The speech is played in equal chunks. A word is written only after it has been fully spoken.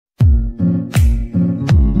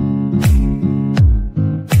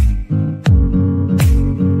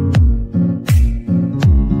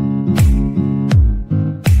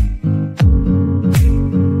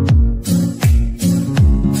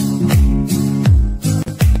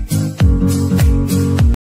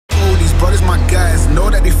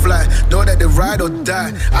ride or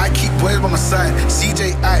die. I keep boys by my side.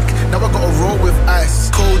 CJ Ike, now I gotta roll with ice.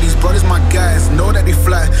 Cody's brothers, my guys, know that they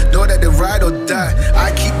fly, know that they ride or die.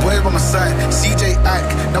 I keep boys by my side. CJ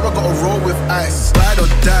Ike, now I gotta roll with ice. Ride or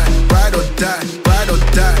die, ride or die, ride or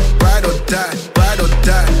die, ride or die, ride or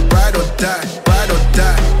die, ride or die, ride or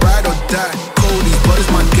die, ride or die. Cody's brothers,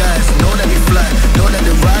 my guys, know that they fly, know that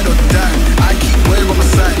they ride or die. I keep boys by my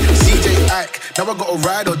side. CJ Ike, now I gotta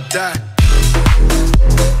ride or die.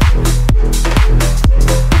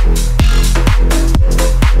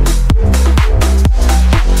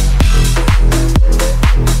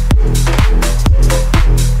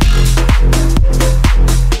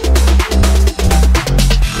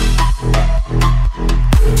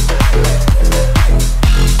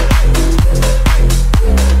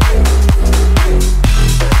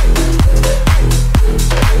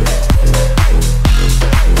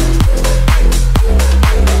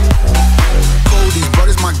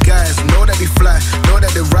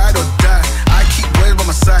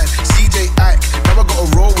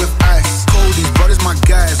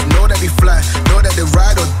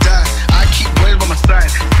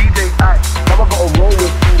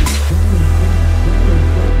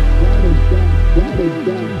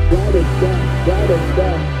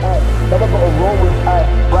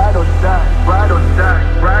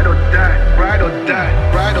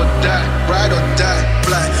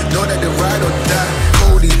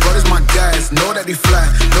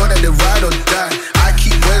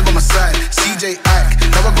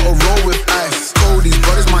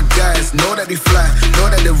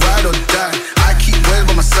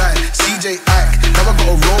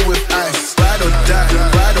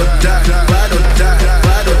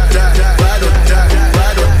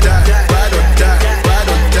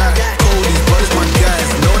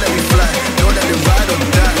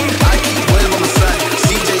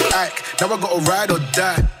 Now I gotta ride or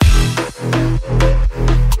die.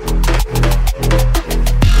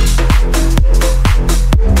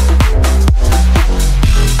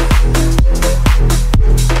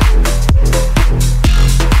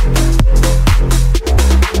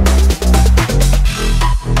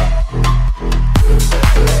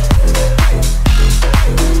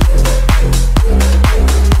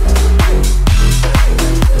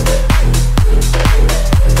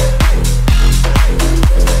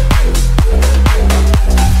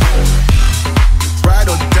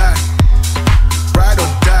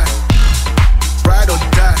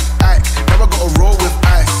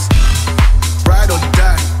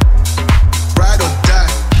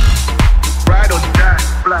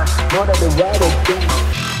 Know that they ride or die.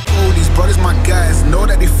 Oh, these brothers, my guys, know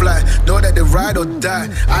that they fly, know that they ride or die.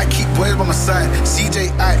 I keep boys by my side. CJ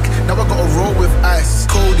Ike, now I gotta roll with ice.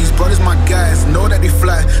 Cody's brothers, my guys, know that they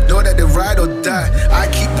fly, know that they ride or die. I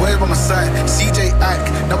keep boys by my side. CJ Ike,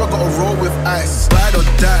 now I gotta roll with ice. Ride or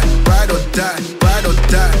die, ride or die, ride or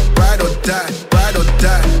die, ride or die, ride or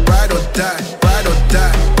die, ride or die, ride or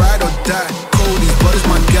die, ride or die. Cody's brothers,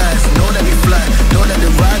 my guys, know that they fly, know that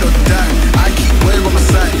they ride or die. I keep boys by my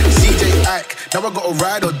side. CJ Ike, now I gotta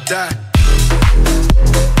ride or die.